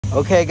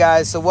Okay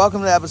guys, so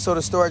welcome to the episode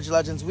of Storage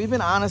Legends. We've been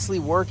honestly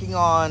working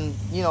on,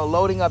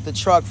 loading up the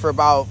truck for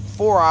about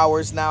 4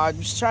 hours now.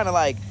 I'm just trying to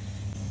I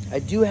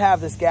do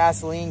have this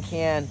gasoline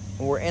can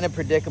and we're in a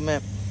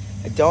predicament.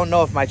 I don't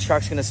know if my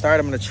truck's gonna start.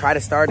 I'm gonna try to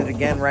start it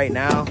again right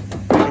now.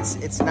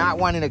 It's not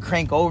wanting to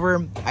crank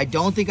over. I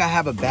don't think I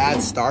have a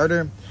bad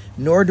starter,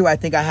 nor do I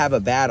think I have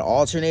a bad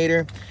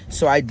alternator.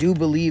 So I do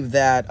believe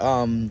that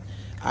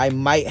I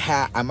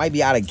might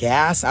be out of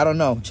gas. I don't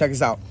know. Check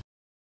this out.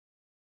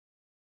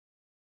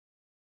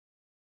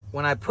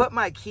 When I put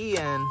my key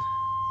in,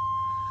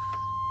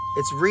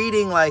 it's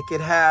reading like it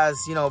has,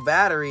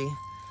 battery.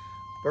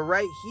 But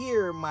right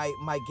here,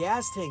 my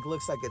gas tank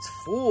looks like it's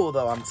full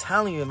though. I'm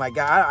telling you,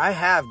 I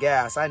have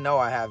gas. I know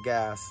I have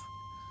gas.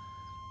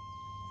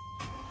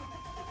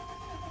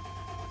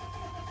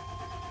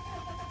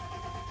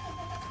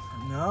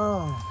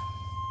 No.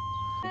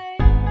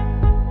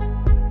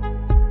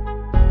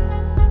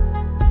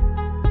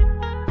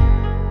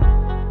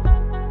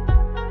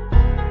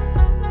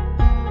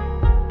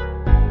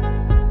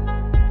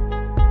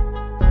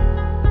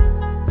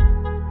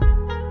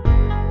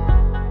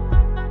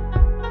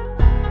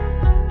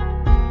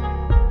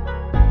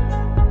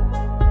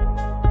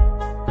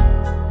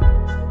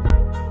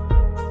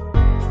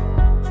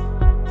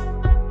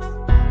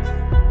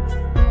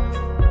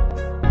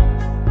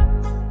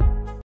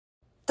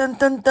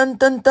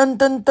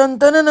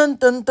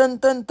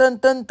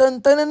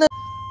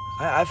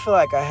 I feel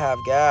like I have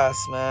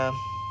gas, man.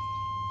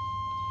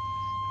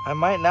 I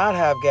might not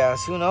have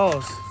gas. Who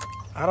knows?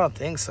 I don't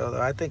think so,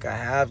 though. I think I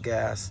have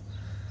gas.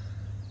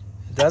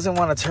 It doesn't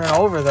want to turn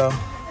over, though.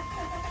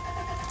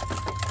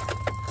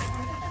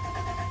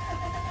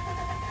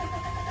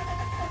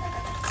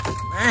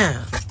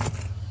 Man.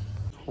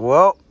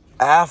 Well,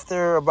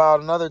 after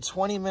about another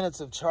 20 minutes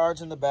of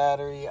charging the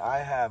battery, I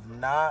have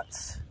not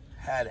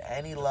had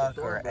any luck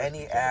or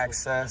any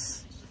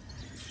access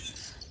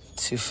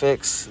to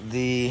fix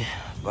the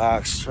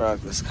box truck.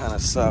 This kind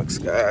of sucks,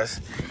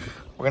 guys.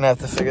 We're gonna have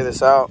to figure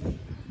this out.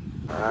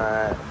 All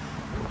right,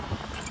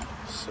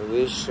 so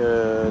we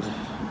should.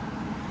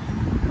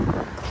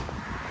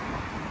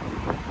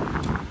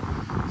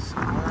 So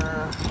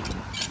we're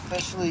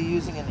officially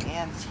using an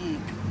antique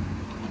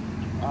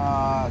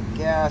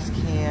gas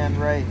can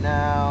right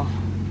now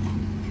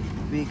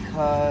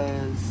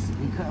because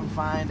we couldn't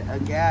find a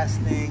gas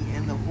thing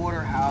in the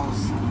hoarder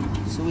house,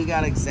 so we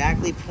got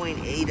exactly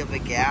 0.8 of a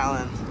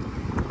gallon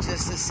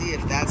just to see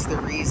if that's the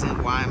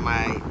reason why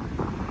my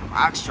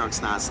box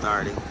truck's not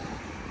starting.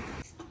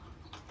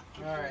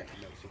 All right,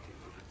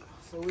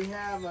 so we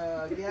have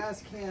a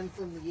gas can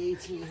from the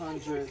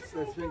 1800s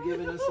that's been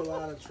giving us a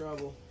lot of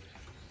trouble.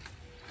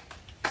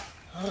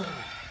 Let's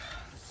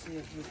see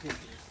if we can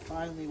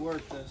finally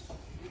work this.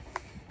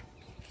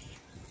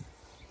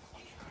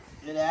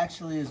 It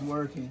actually is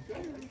working,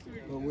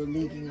 but we're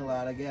leaking a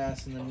lot of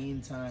gas in the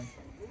meantime.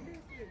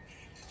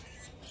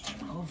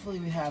 Hopefully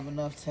we have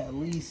enough to at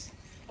least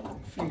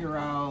figure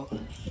out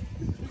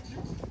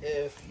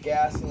if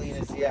gasoline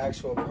is the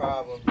actual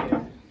problem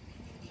here.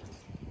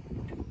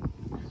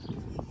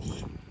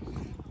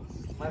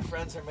 My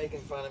friends are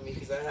making fun of me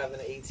because I have an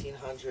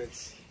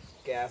 1800s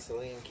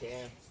gasoline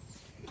can.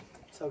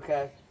 It's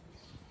okay.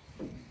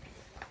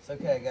 It's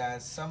okay,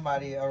 guys.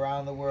 Somebody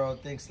around the world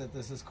thinks that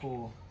this is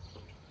cool.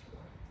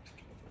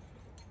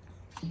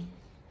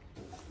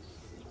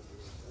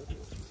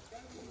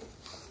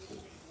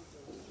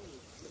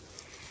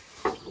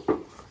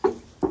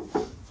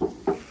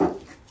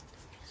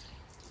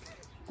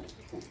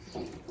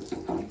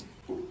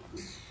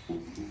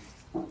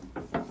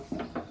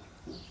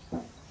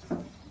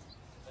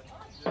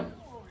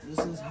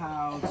 This is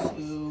how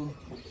to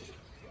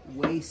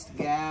waste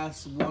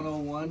gas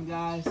 101,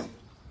 guys.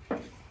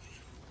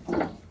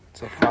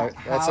 It's a fire.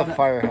 That's a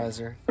fire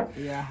hazard.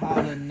 Yeah,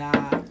 how to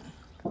not.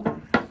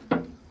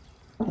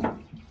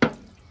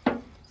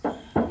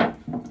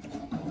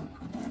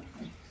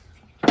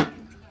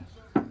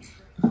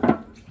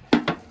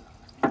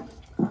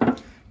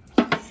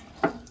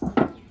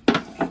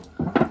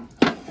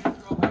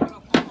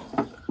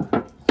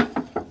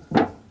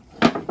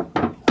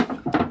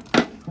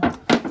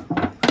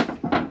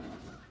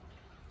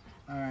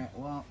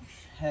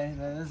 Hey,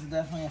 this is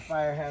definitely a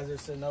fire hazard,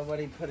 so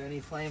nobody put any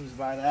flames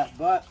by that.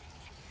 But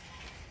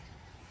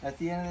at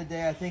the end of the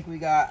day, I think we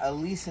got at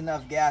least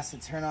enough gas to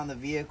turn on the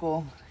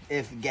vehicle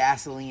if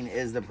gasoline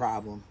is the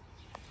problem.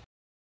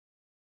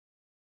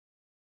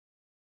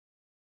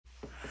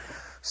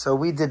 So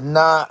we did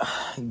not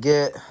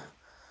get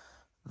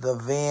the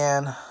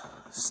van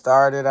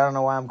started. I don't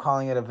know why I'm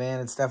calling it a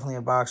van. It's definitely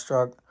a box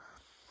truck.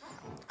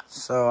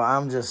 So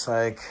I'm just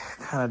kind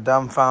of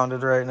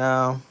dumbfounded right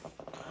now.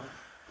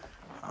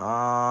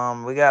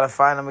 We gotta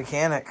find a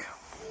mechanic.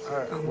 All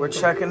right, we're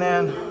checking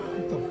in.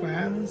 The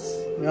fans?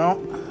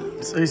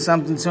 Yep. Say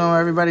something to him.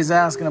 Everybody's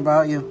asking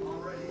about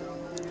you.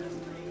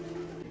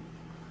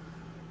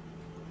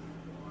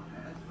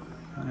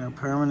 I got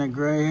permanent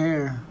gray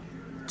hair.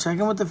 Check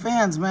in with the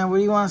fans, man. What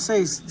do you want to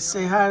say?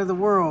 Say hi to the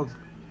world.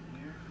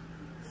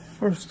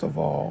 First of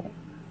all,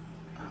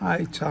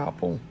 hi,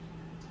 Topple.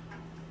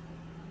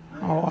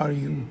 How are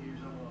you?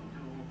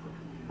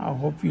 I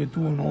hope you're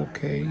doing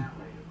okay.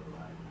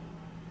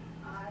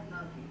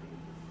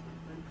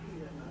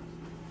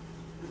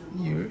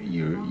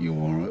 You're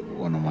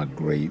one of my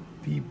great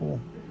people.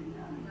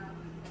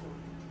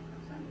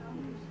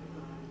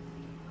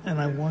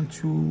 And I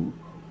want you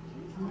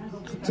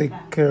to take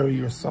care of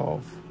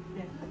yourself.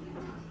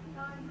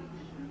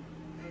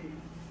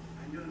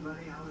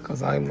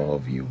 Because I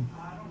love you.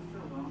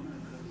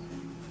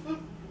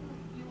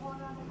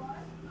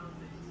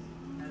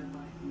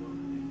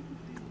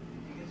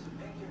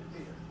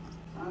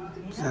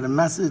 Is that a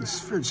message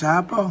for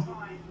Chapo?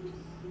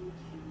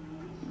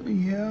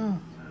 Yeah.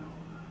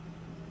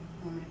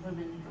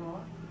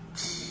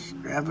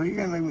 Grandpa, you're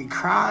gonna make me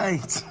cry.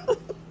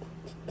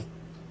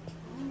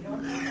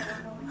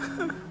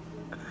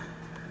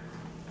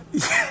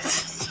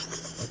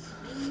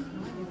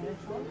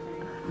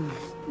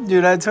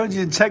 Dude, I told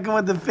you to check in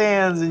with the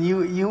fans, and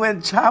you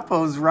went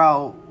Chapo's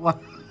route. I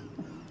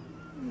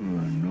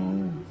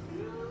know.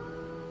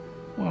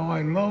 Well,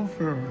 I love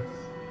her.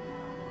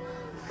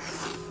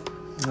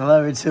 I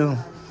love her too.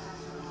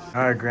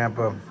 All right,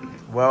 Grandpa.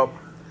 Well,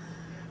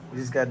 we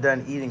just got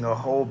done eating a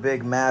whole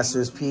big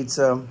Master's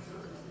pizza.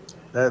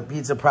 That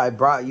pizza probably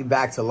brought you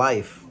back to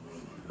life.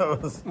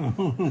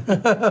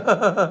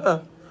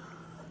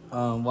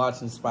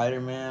 Watching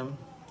Spider-Man.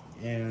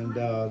 And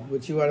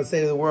what you want to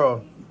say to the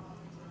world?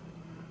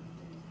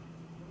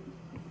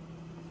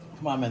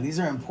 Come on, man. These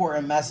are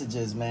important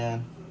messages,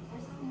 man.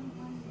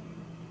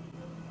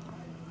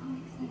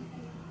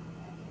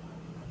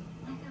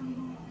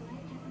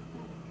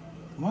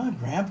 Come on,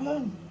 Grandpa.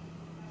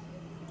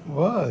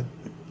 What?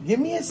 Give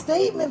me a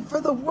statement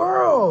for the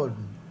world.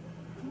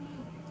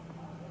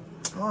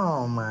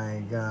 Oh,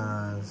 my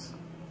gosh.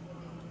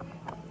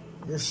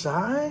 You're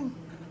shy?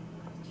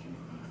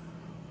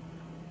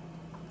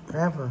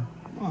 Grandpa,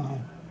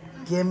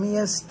 give me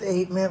a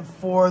statement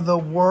for the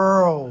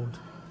world.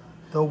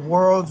 The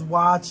world's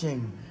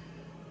watching.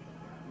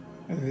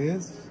 It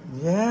is?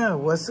 Yeah,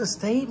 what's the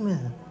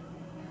statement?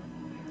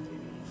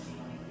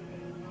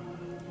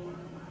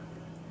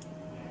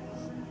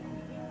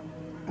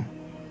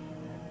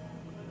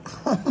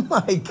 Oh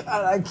my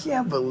God, I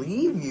can't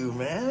believe you,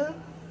 man.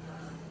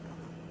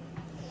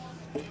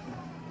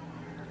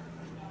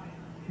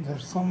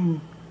 There's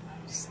some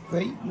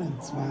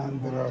statements, man,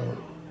 that are...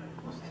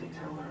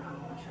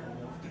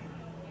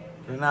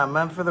 They're not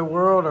meant for the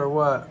world, or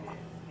what?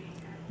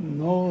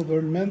 No,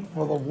 they're meant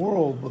for the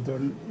world, but they're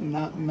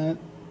not meant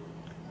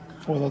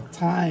for the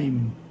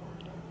time.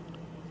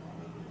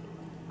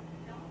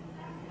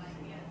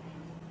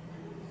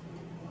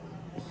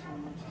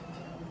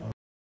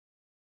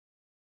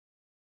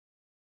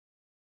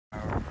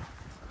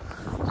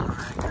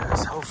 Alright,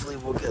 guys, hopefully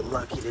we'll get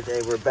lucky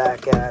today. We're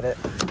back at it.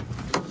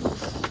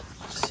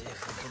 Let's see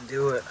if we can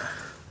do it.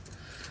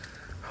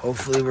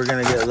 Hopefully we're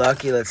gonna get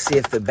lucky. Let's see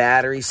if the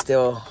battery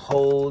still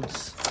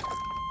holds.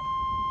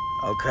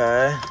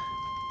 Okay.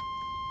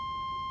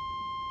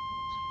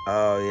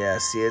 Oh yeah,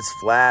 see, it's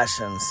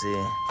flashing,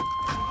 see.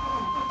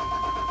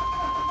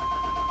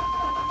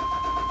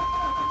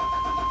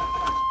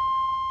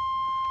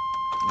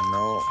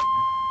 Nope.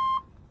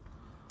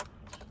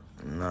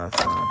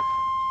 Nothing.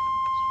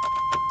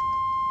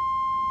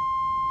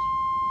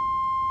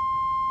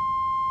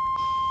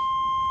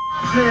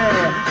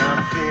 Yeah,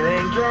 I'm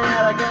feeling good,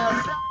 I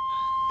guess.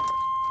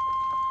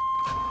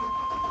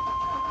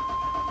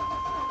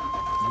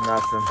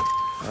 Nothing.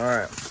 All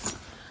right.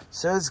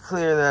 So it's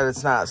clear that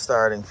it's not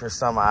starting for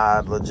some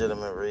odd,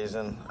 legitimate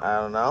reason. I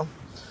don't know.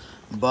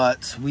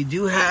 But we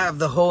do have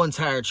the whole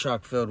entire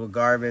truck filled with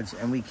garbage,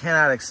 and we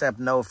cannot accept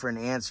no for an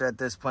answer at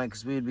this point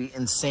because we would be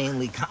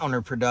insanely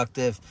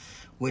counterproductive,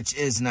 which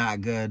is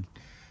not good.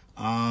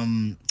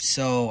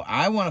 So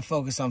I want to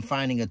focus on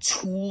finding a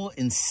tool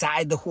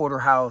inside the hoarder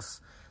house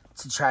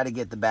to try to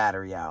get the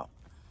battery out.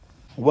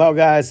 Well,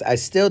 guys, I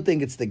still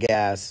think it's the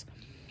gas.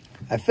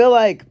 I feel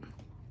like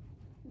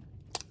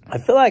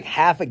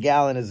half a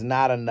gallon is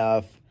not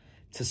enough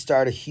to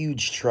start a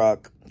huge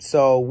truck.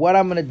 So what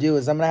I'm going to do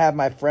is I'm going to have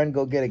my friend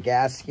go get a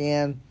gas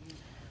can,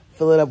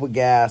 fill it up with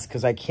gas,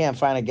 because I can't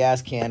find a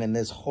gas can in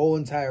this whole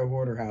entire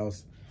hoarder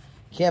house.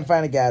 Can't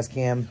find a gas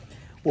can.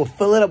 We'll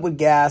fill it up with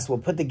gas, we'll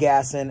put the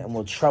gas in, and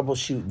we'll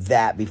troubleshoot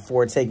that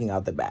before taking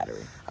out the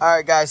battery. All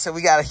right, guys, so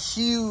we got a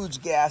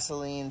huge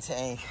gasoline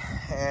tank,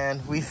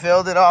 and we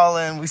filled it all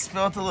in. We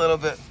spilled a little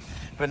bit,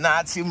 but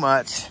not too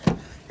much.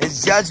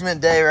 It's Judgment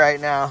Day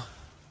right now.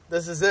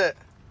 This is it.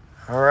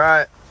 All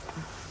right.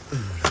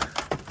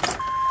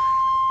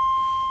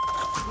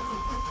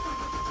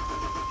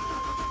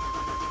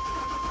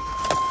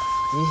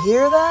 You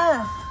hear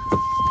that?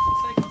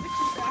 Cycle the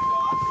key back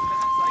off and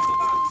then cycle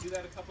down. Do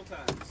that a couple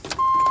times.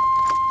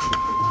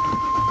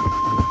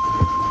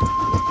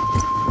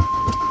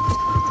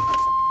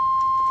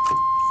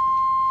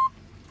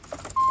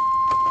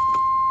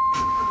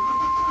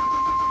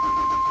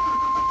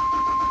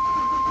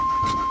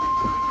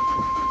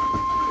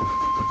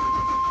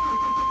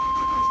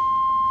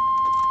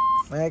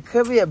 Man, it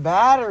could be a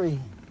battery.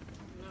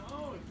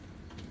 No,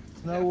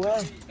 No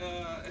way.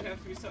 It'd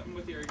have to be something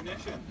with your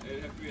ignition.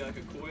 It'd have to be like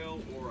a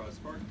coil or a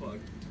spark plug.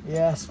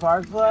 Yeah,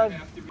 spark plug? It'd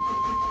have to be...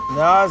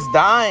 No, it's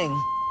dying.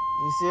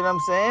 You see what I'm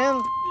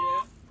saying?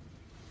 Yeah.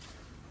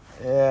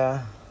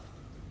 Yeah.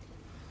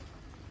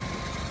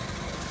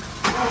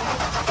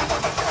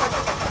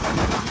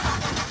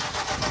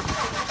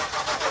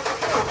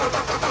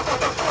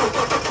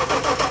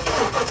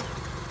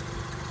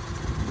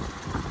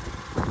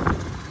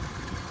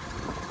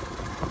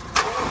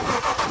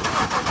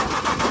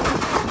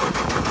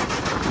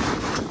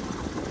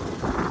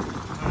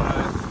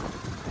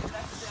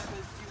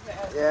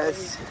 Yeah,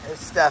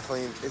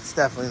 it's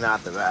definitely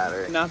not the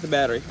battery. Not the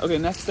battery. Okay,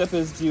 next step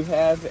is, do you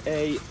have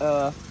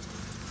a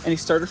any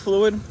starter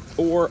fluid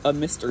or a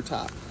mister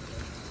top?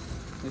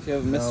 If you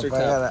have a mister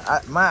top.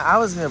 I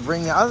was gonna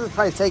bring. I was gonna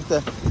probably take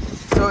the.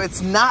 So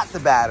it's not the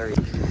battery.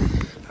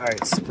 All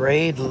right,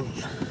 sprayed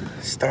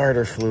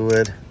starter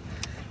fluid,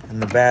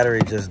 and the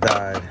battery just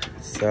died.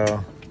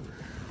 So,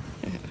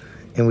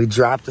 and we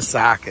dropped the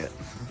socket.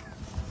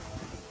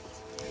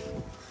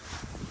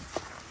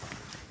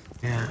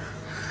 Yeah,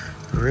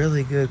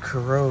 really good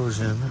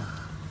corrosion.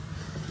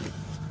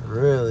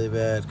 Really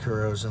bad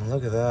corrosion.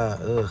 Look at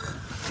that. Ugh.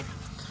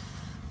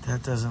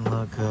 That doesn't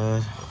look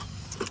good.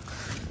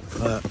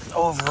 But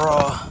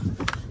overall,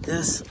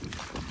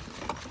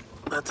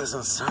 that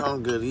doesn't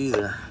sound good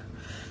either.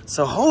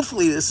 So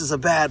hopefully this is a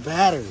bad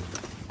battery.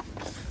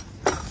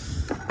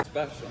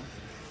 Special.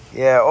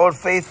 Yeah, Old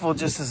Faithful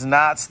just is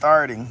not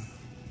starting.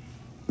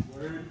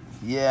 Word.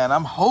 Yeah, and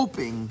I'm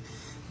hoping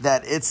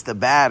that it's the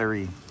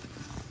battery.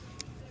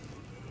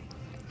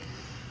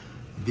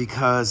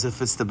 Because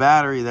if it's the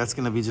battery, that's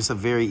gonna be just a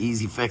very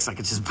easy fix. I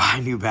could just buy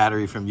a new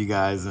battery from you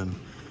guys and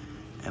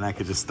I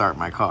could just start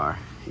my car,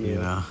 you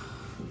know?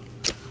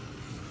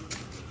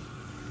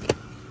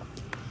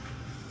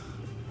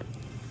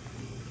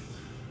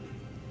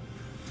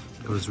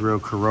 It was real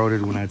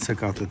corroded when I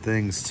took out the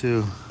things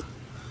too.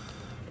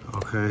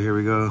 Okay, here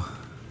we go.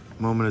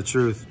 Moment of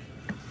truth.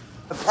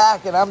 The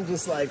pack, and I'm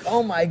just like,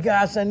 oh my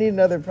gosh, I need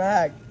another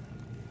pack.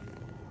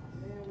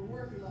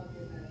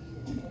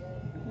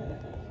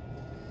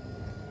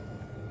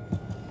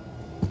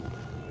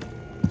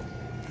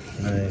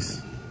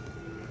 Nice.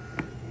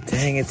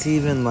 Dang, it's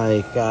even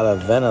like got a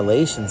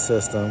ventilation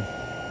system.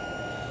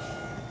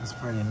 That's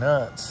pretty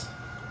nuts.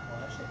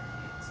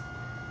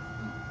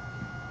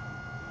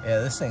 Yeah,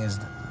 this thing is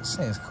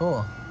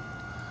cool.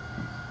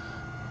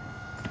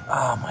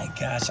 Oh my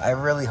gosh, I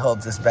really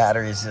hope this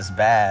battery is just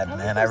bad,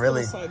 man. I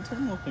really. Side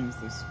terminal things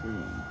they screw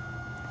in.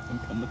 Them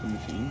come with the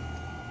machine.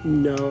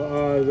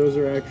 No, those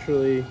are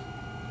actually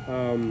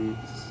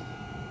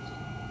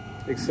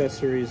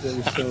accessories that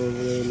we sell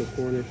over there in the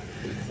corner.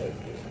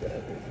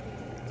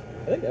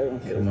 I think everyone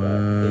feels Come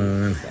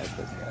on.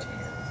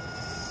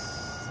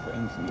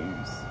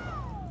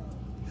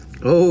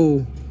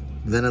 Oh,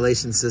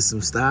 ventilation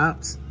system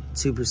stopped.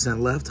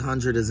 2% left.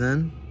 100 is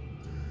in.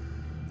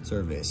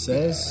 Survey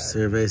says.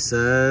 Survey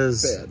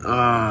says.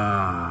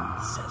 Ah.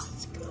 Says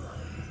it's good.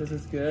 Says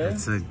it's good.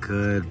 It's a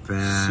good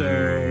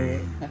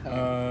battery.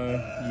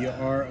 So, you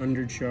are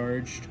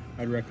undercharged.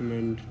 I'd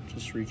recommend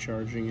just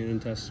recharging it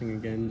and testing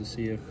again to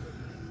see if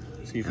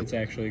it's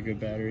actually a good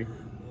battery.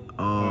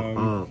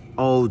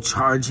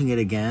 Charging it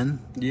again?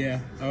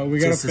 Yeah. We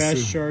got a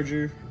fast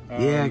charger.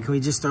 Yeah, can we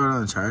just throw it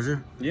on the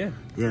charger? Yeah.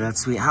 Yeah,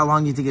 that's sweet. How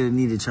long do you think it'd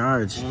need to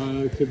charge?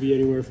 It could be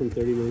anywhere from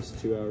 30 minutes to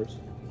 2 hours.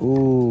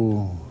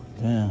 Ooh,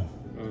 damn.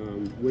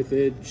 With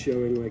it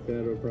showing like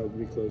that, it'll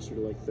probably be closer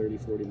to like 30,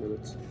 40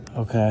 minutes.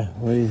 Okay,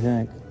 what do you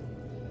think?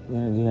 You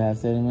gonna do that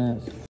 30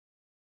 minutes?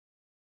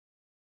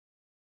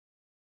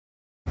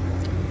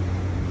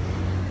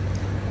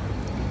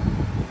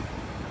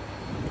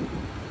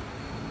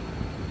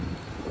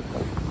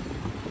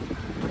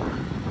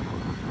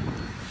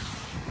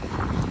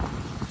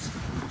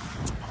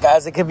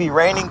 Guys, it could be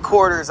raining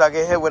quarters. I'll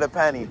get hit with a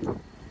penny.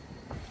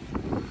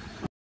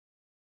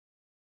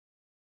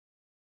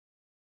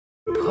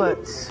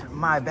 Put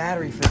my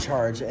battery for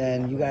charge,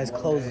 and you guys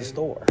close the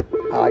store.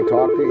 I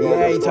talked to you.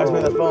 Yeah, you talked to me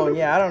on the phone.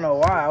 Yeah, I don't know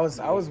why. I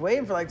was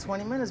waiting for like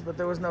 20 minutes, but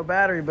there was no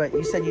battery. But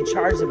you said you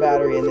charged the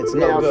battery, and it's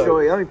no good. I'll show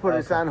you. Let me put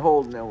this on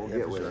hold, and then we'll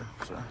get with it.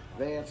 Sure.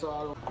 Vance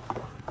Auto.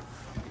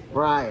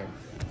 Brian.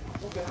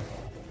 Okay.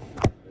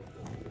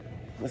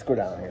 Let's go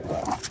down here,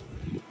 Bob.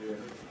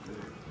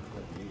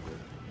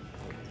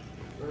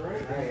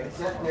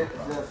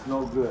 That's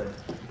no good.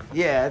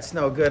 Yeah, it's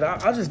no good.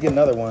 I'll just get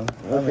another one.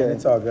 I mean,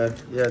 it's all good.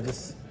 Yeah,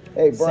 just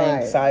hey,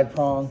 Brian, same side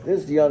prong.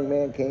 This young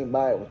man came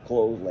by. It was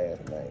closed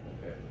last night.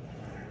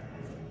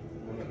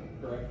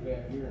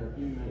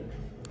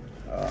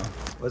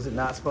 Was it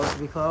not supposed to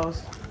be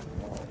closed?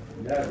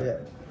 Yeah.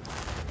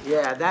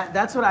 Yeah,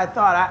 that's what I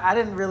thought. I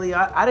didn't really,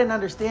 I didn't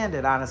understand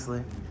it,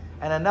 honestly.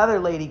 And another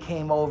lady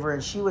came over,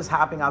 and she was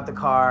hopping out the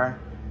car,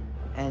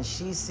 and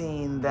she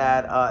seen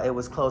that it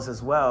was closed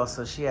as well,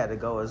 so she had to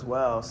go as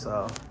well.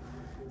 So,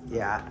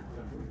 yeah,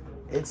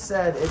 it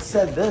said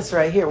this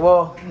right here.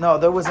 Well, no,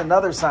 there was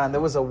another sign.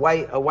 There was a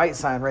white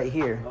sign right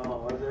here.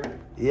 Oh, was there?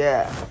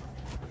 Yeah.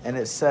 and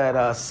it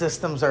said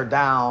systems are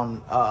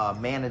down,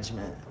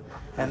 management.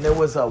 And there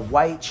was a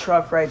white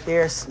truck right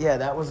there. Yeah,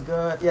 that was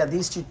good. Yeah,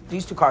 these two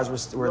cars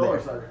were there.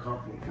 Those are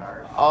company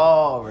cars.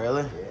 Oh,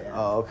 really? Yeah.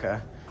 Oh,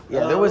 okay.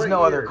 Yeah, there was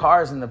no other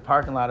cars in the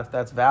parking lot, if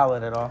that's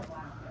valid at all.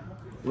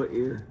 What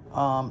year?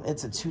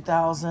 It's a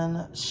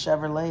 2000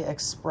 Chevrolet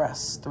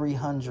Express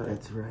 300.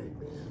 That's right,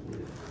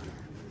 man.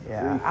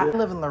 Yeah, I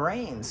live in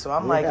Lorraine, so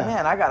I'm like,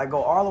 man, I gotta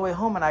go all the way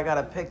home, and I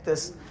gotta pick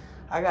this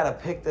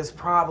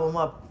problem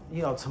up,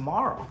 you know,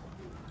 tomorrow.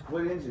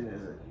 What engine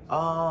is it?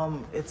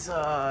 It's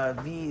a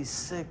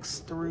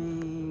V6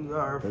 3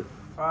 or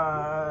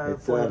 5.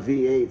 It's a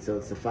V8, so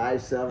it's a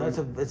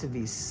 5.7. It's a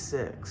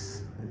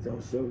V6. It's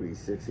also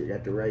V6. You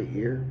got the right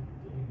year.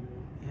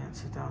 Yeah,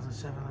 2000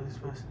 Chevrolet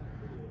Express.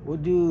 We'll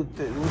do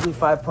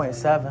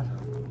 5.7.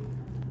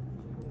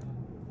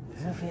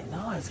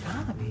 No, it's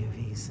gotta be a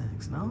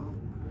V6. No.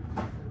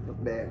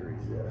 What battery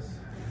is this?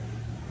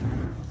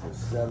 It's a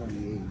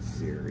 78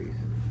 series.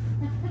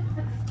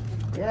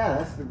 Yeah,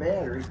 that's the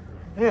battery.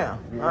 Yeah.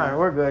 All right,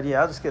 we're good.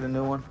 Yeah, I'll just get a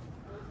new one.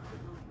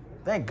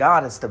 Thank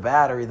God it's the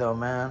battery, though,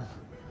 man.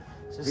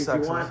 Just If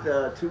sucks. you want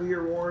the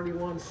 2-year warranty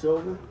one,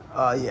 silver,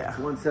 yeah. it's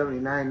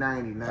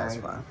 $179.99. That's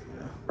fine.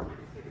 Yeah.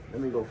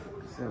 Let me go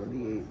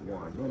 78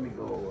 one. Let me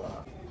go.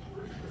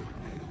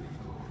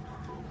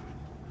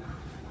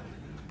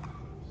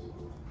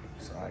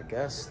 So I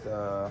guess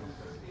the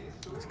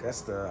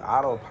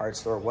auto parts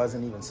store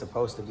wasn't even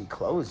supposed to be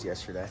closed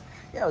yesterday.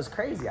 Yeah, it was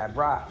crazy. I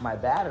brought my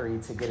battery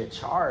to get it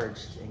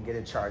charged and get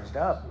it charged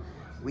up.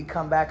 We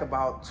come back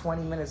about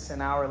 20 minutes,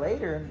 an hour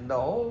later, and the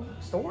whole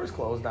store's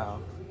closed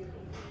down.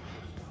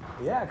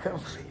 Yeah, I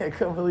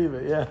couldn't believe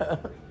it. Yeah,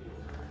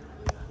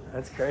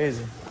 that's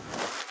crazy.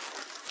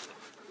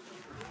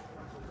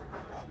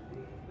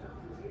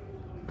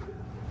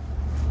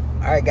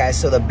 All right, guys.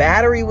 So the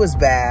battery was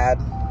bad,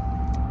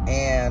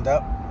 and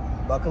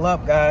buckle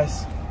up,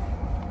 guys.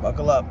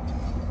 Buckle up.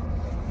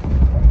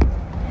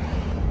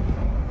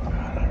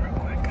 Real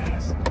quick,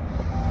 guys.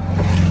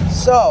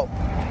 So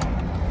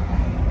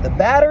the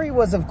battery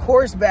was, of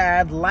course,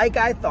 bad, like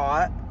I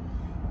thought.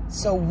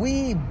 So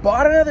we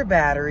bought another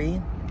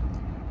battery.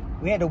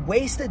 We had to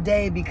waste a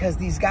day because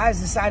these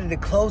guys decided to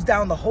close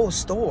down the whole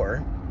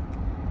store.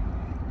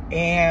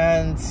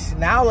 And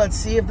now let's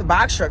see if the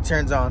box truck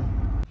turns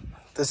on.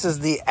 This is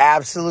the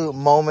absolute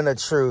moment of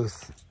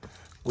truth.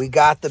 We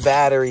got the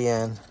battery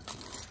in.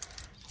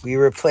 We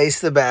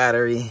replaced the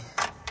battery.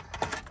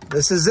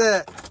 This is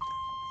it.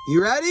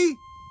 You ready?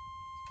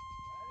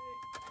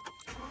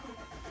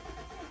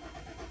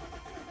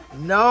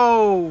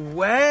 No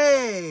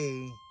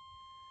way.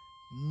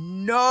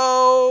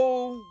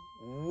 No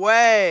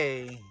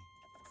way.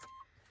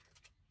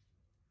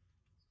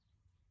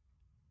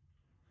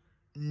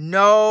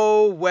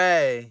 No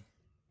way.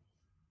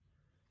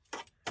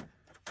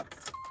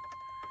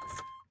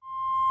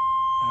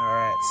 All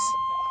right.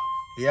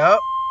 Yep.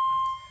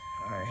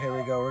 All right, here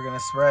we go. We're going to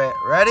spray it.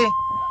 Ready?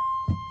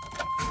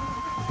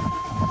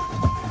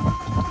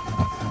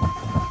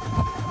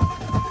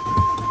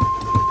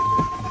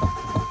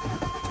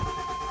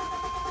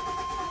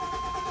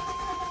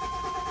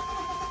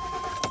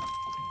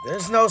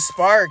 There's no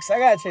sparks. I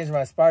got to change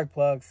my spark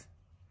plugs.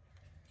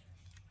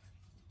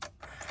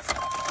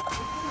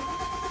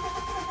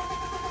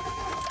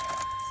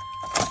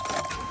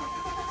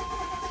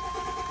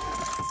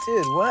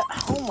 Dude, what?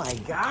 Oh my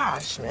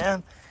gosh,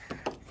 man.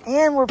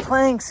 And we're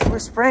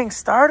spraying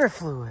starter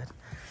fluid.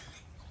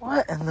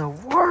 What in the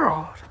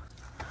world?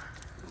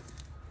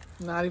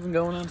 Not even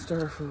going on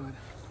starter fluid.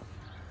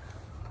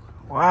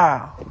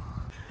 Wow.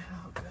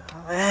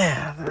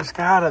 Man, there's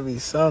gotta be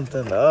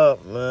something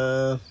up,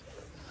 man.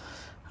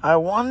 I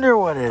wonder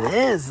what it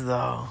is,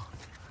 though.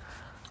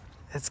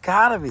 It's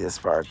gotta be the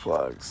spark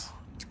plugs.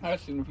 I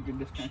was seeing if you could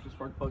disconnect the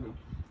spark plug and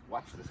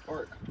watch the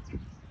spark.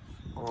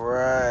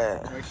 Right.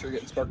 Make sure you're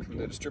getting spark from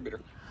the distributor.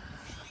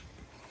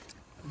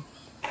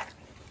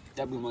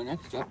 That'd be my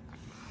next step.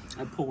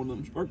 I'd pull one of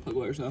them spark plug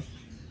wires off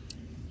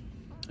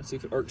and see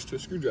if it arcs to a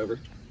screwdriver.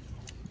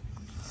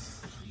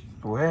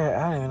 Where?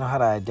 I don't even know how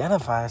to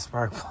identify a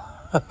spark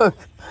plug.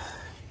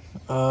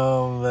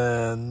 Oh,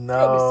 man, no.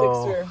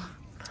 Probably 6 or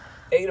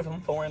 8 of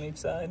them, 4 on each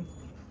side,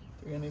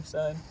 3 on each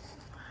side.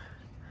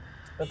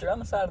 But they're on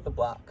the side of the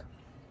block.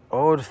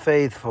 Old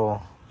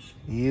Faithful,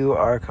 you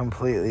are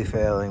completely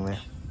failing me.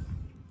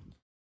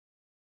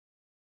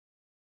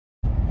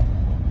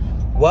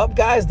 Well,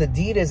 guys, the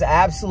deed is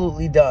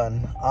absolutely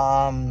done.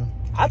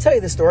 I'll tell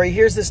you the story.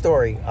 Here's the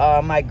story.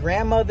 My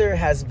grandmother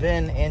has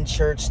been in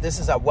church. This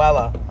is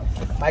Abuela.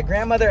 My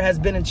grandmother has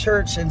been in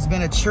church and has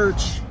been at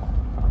church.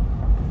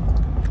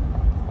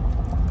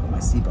 Put my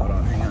seatbelt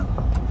on. Hang on.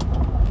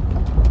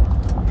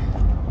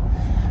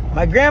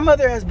 My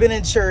grandmother has been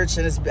in church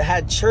and has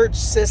had church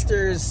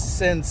sisters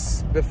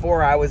since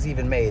before I was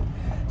even made.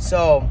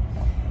 So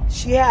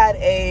she had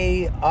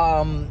a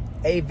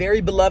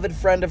very beloved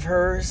friend of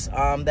hers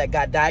that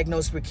got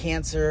diagnosed with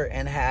cancer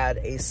and had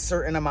a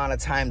certain amount of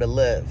time to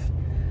live.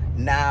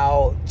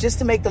 Now, just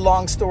to make the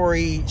long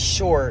story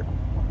short,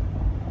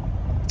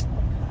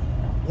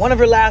 One of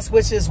her last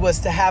wishes was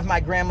to have my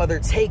grandmother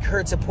take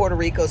her to Puerto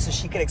Rico so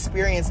she could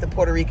experience the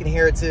Puerto Rican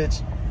heritage,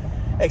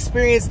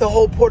 experience the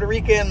whole Puerto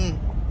Rican,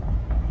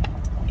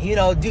 you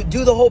know,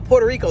 do the whole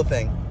Puerto Rico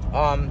thing.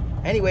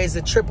 Anyways,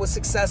 the trip was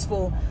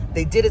successful.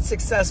 They did it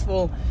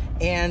successful,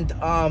 and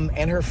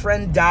her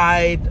friend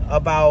died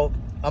about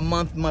a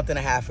month and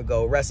a half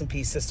ago. Rest in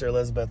peace, Sister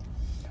Elizabeth.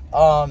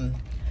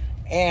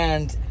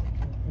 And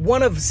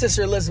one of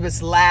Sister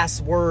Elizabeth's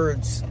last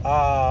words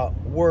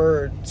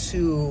were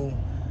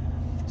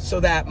so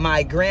that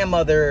my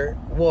grandmother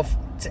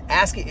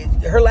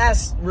her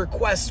last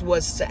request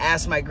was to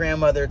ask my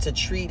grandmother to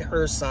treat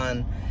her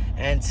son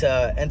and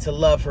to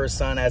love her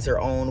son as her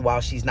own while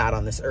she's not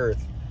on this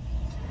earth.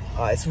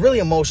 It's really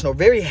emotional,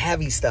 very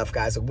heavy stuff,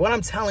 guys. What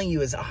I'm telling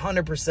you is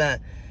 100%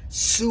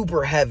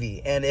 super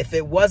heavy. And if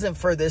it wasn't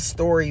for this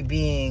story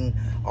being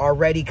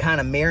already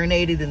kind of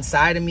marinated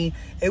inside of me,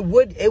 it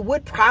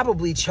would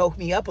probably choke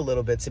me up a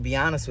little bit, to be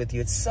honest with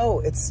you. It's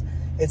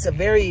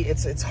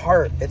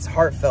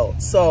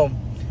heartfelt. So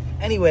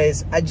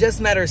anyways, I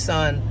just met her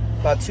son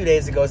about 2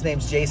 days ago. His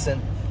name's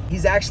Jason.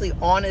 He's actually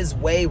on his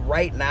way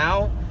right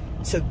now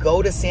to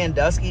go to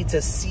Sandusky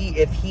to see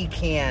if he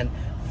can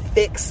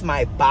fix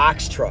my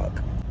box truck.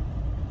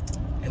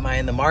 Am I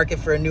in the market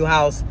for a new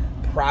house?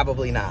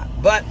 Probably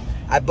not. But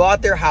I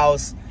bought their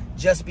house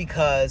just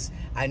because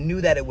I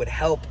knew that it would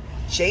help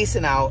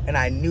Jason out, and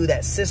I knew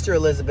that Sister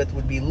Elizabeth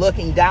would be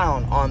looking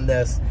down on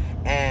this,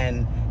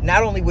 and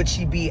not only would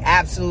she be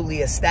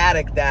absolutely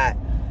ecstatic that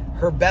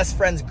her best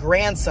friend's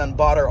grandson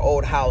bought her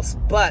old house,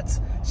 but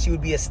she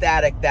would be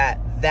ecstatic that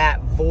that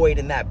void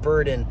and that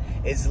burden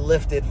is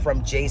lifted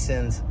from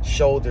Jason's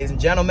shoulders. Ladies and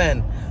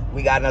gentlemen,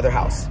 we got another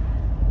house.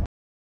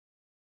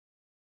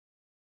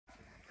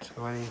 So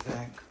what do you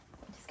think?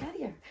 Just got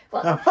here.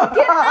 Well,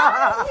 get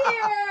out of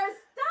here!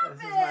 Stop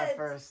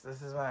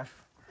This is my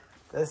first.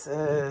 This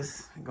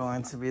is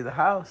going to be the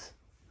house.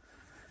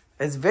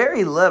 It's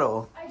very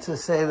little, to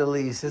say the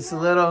least. It's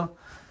little.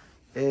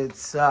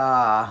 It's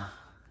little.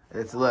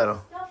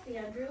 Stuff,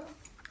 Andrew.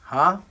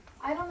 Huh?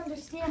 I don't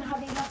understand how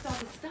they left all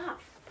the stuff.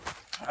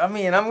 I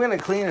mean, I'm gonna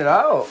clean it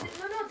out.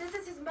 No, this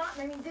is his mom.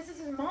 I mean, this is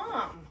his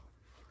mom.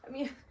 I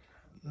mean.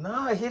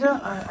 No, he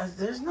don't.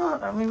 There's no.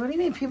 I mean, what do you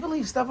mean? People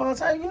leave stuff all the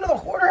time. You know the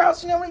hoarder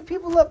house. You know how many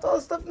people left all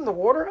the stuff in the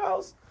hoarder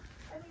house?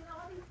 I mean,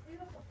 all these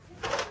beautiful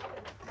pictures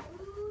and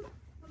food.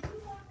 When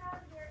you walk out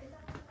of here, is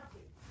that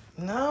happy?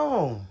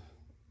 No.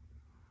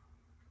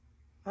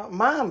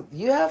 Mom,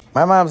 you have...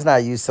 My mom's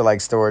not used to,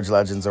 like, storage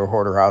legends or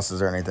hoarder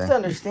houses or anything. You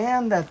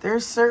understand that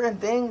there's certain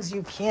things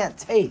you can't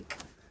take.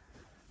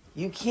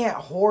 You can't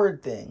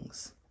hoard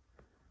things.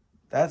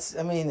 That's,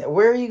 I mean,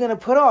 where are you going to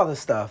put all this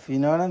stuff? You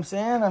know what I'm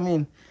saying? I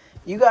mean,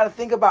 you got to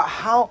think about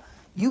how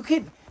you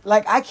could,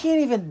 like, I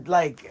can't even,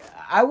 like,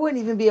 I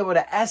wouldn't even be able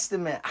to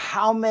estimate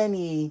how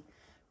many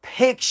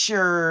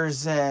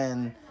pictures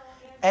and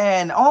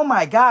oh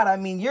my God, I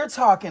mean, you're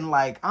talking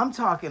like, I'm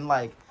talking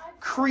like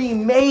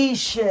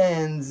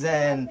cremations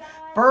and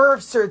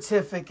birth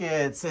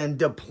certificates and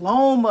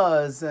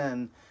diplomas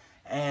and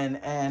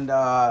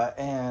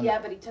Yeah,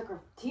 but he took her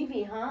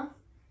TV, huh?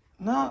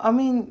 No, I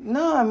mean,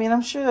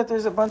 I'm sure that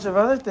there's a bunch of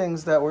other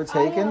things that were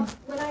taken.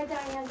 When I die,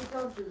 Andrew,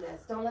 don't do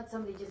this. Don't let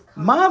somebody just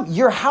come. Mom,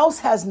 your house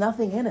has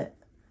nothing in it.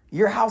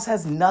 Your house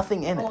has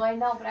nothing in it. Oh, I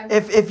know, but I'm...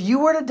 If you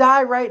were to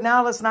die right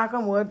now, let's knock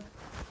on wood,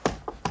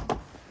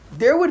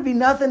 there would be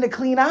nothing to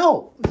clean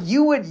out.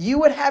 You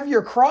would have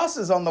your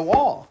crosses on the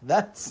wall.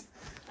 That's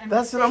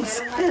what I'm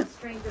saying. I don't like a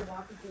stranger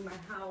walking through my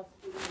house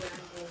doing what I'm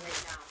doing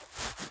right now.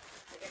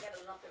 Like, I got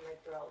a lump in my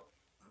throat.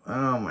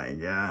 Oh my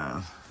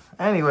God.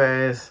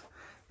 Anyways,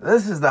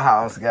 this is the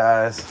house,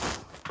 guys.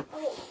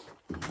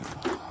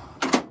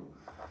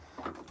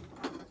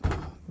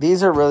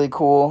 These are really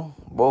cool.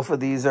 Both of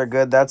these are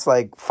good. That's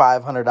like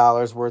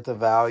 $500 worth of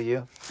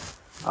value.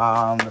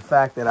 The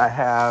fact that I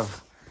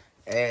have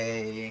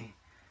a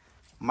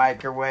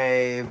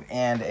microwave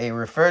and a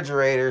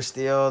refrigerator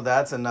still,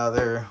 that's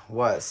another,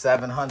 what,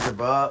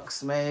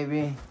 $700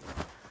 maybe?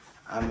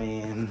 I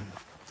mean,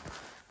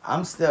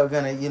 I'm still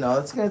gonna, you know,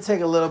 it's gonna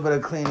take a little bit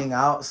of cleaning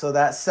out. So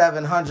that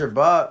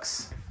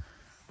 $700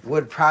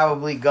 would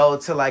probably go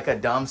to like a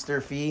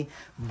dumpster fee.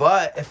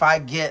 But if I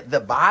get the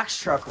box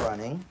truck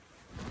running,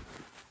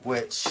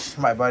 which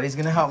my buddy's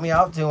gonna help me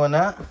out doing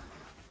that,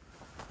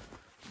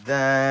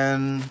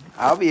 then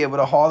I'll be able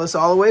to haul this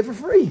all away for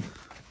free.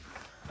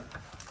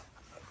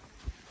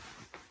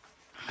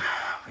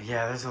 But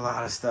yeah, there's a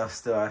lot of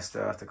stuff I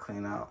still have to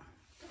clean out.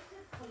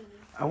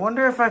 I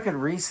wonder if I could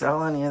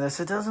resell any of this.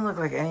 It doesn't look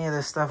like any of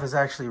this stuff is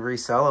actually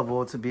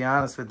resellable, to be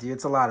honest with you.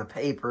 It's a lot of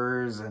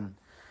papers and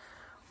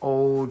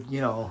old,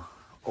 you know,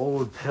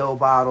 old pill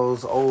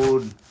bottles,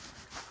 old,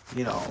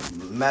 you know,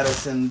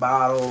 medicine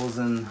bottles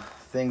and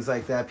things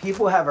like that.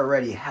 People have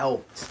already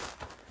helped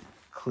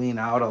clean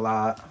out a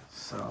lot.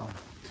 So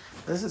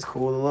this is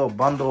cool. A little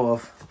bundle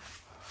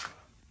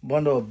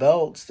of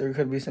belts. There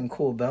could be some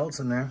cool belts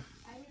in there.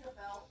 I need a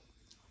belt.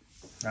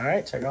 All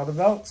right, check out the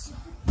belts.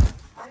 I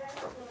got a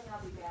feeling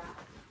I'll be back.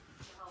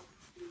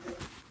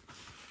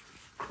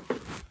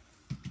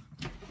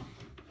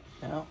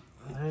 You know,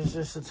 there's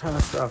just a ton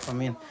of stuff. I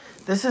mean,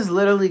 this is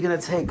literally going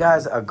to take,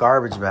 guys, a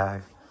garbage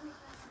bag.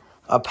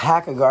 A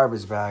pack of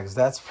garbage bags.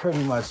 That's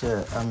pretty much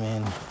it. I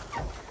mean,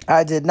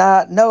 I did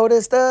not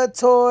notice the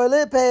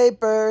toilet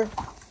paper.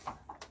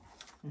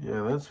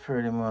 Yeah, that's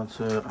pretty much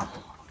it.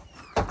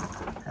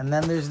 And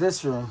then there's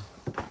this room.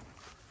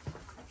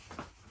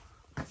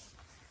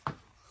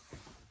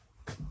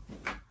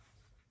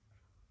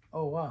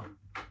 Oh, wow.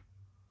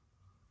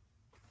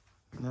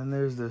 And then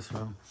there's this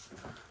room.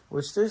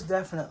 Which there's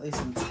definitely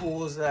some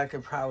tools that I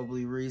could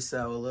probably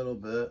resell a little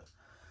bit.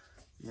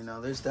 You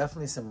know, there's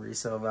definitely some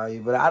resale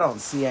value, but I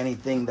don't see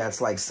anything that's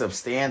like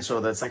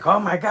substantial. That's like, oh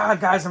my God,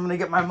 guys, I'm going to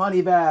get my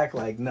money back.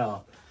 Like,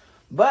 no.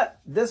 But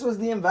this was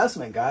the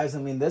investment, guys. I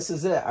mean, this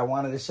is it. I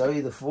wanted to show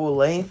you the full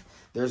length.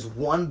 There's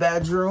 1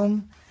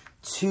 bedroom,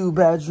 2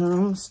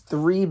 bedrooms,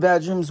 3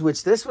 bedrooms,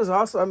 which this was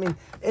also, I mean,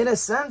 in a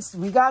sense,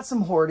 we got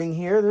some hoarding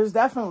here. There's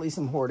definitely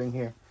some hoarding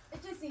here.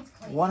 It just needs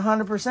cleaning.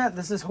 100%.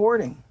 This is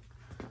hoarding.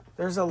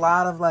 There's a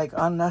lot of like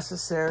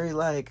unnecessary,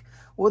 like,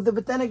 well,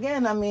 but then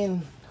again, I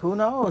mean, who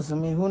knows? I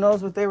mean, who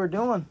knows what they were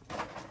doing?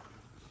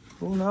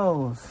 Who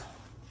knows?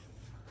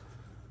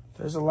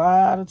 There's a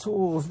lot of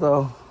tools,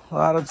 though. A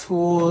lot of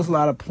tools, a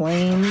lot of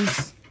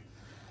planes.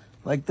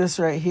 Like this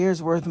right here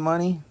is worth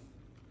money.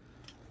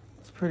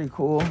 It's pretty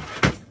cool.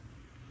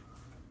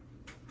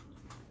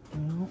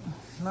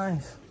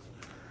 Nice.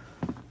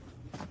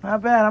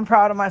 Not bad. I'm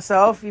proud of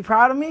myself. You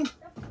proud of me? Of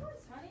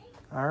course, honey.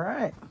 All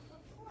right.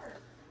 Of course.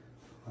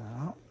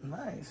 Well,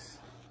 nice.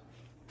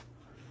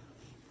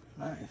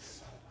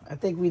 Nice. I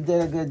think we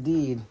did a good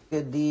deed.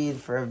 Good deed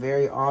for a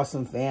very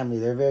awesome family.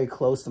 They're very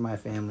close to my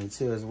family,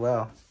 too, as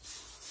well.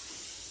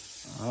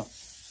 Oh.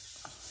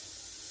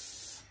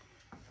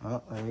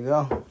 Oh, there you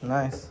go.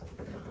 Nice.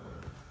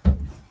 All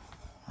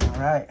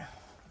right.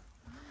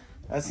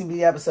 That's going to be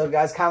the episode,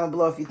 guys. Comment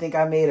below if you think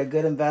I made a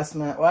good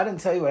investment. Well, I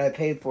didn't tell you what I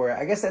paid for it.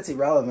 I guess that's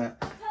irrelevant.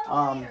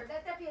 Tell me later.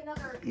 That'd be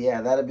another.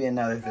 Yeah, that'd be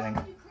another thing.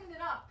 How you clean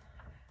it up?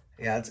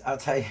 Yeah, I'll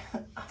tell you.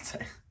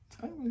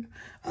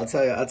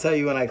 I'll tell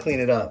you when I clean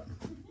it up.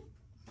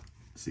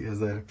 See you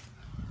guys later.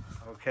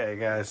 Okay,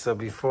 guys. So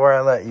before I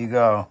let you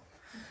go,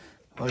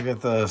 look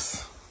at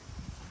this.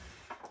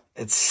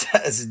 It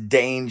says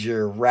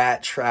danger,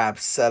 rat trap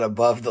set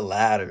above the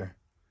ladder.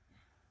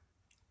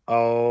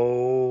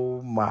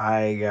 Oh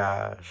my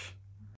gosh.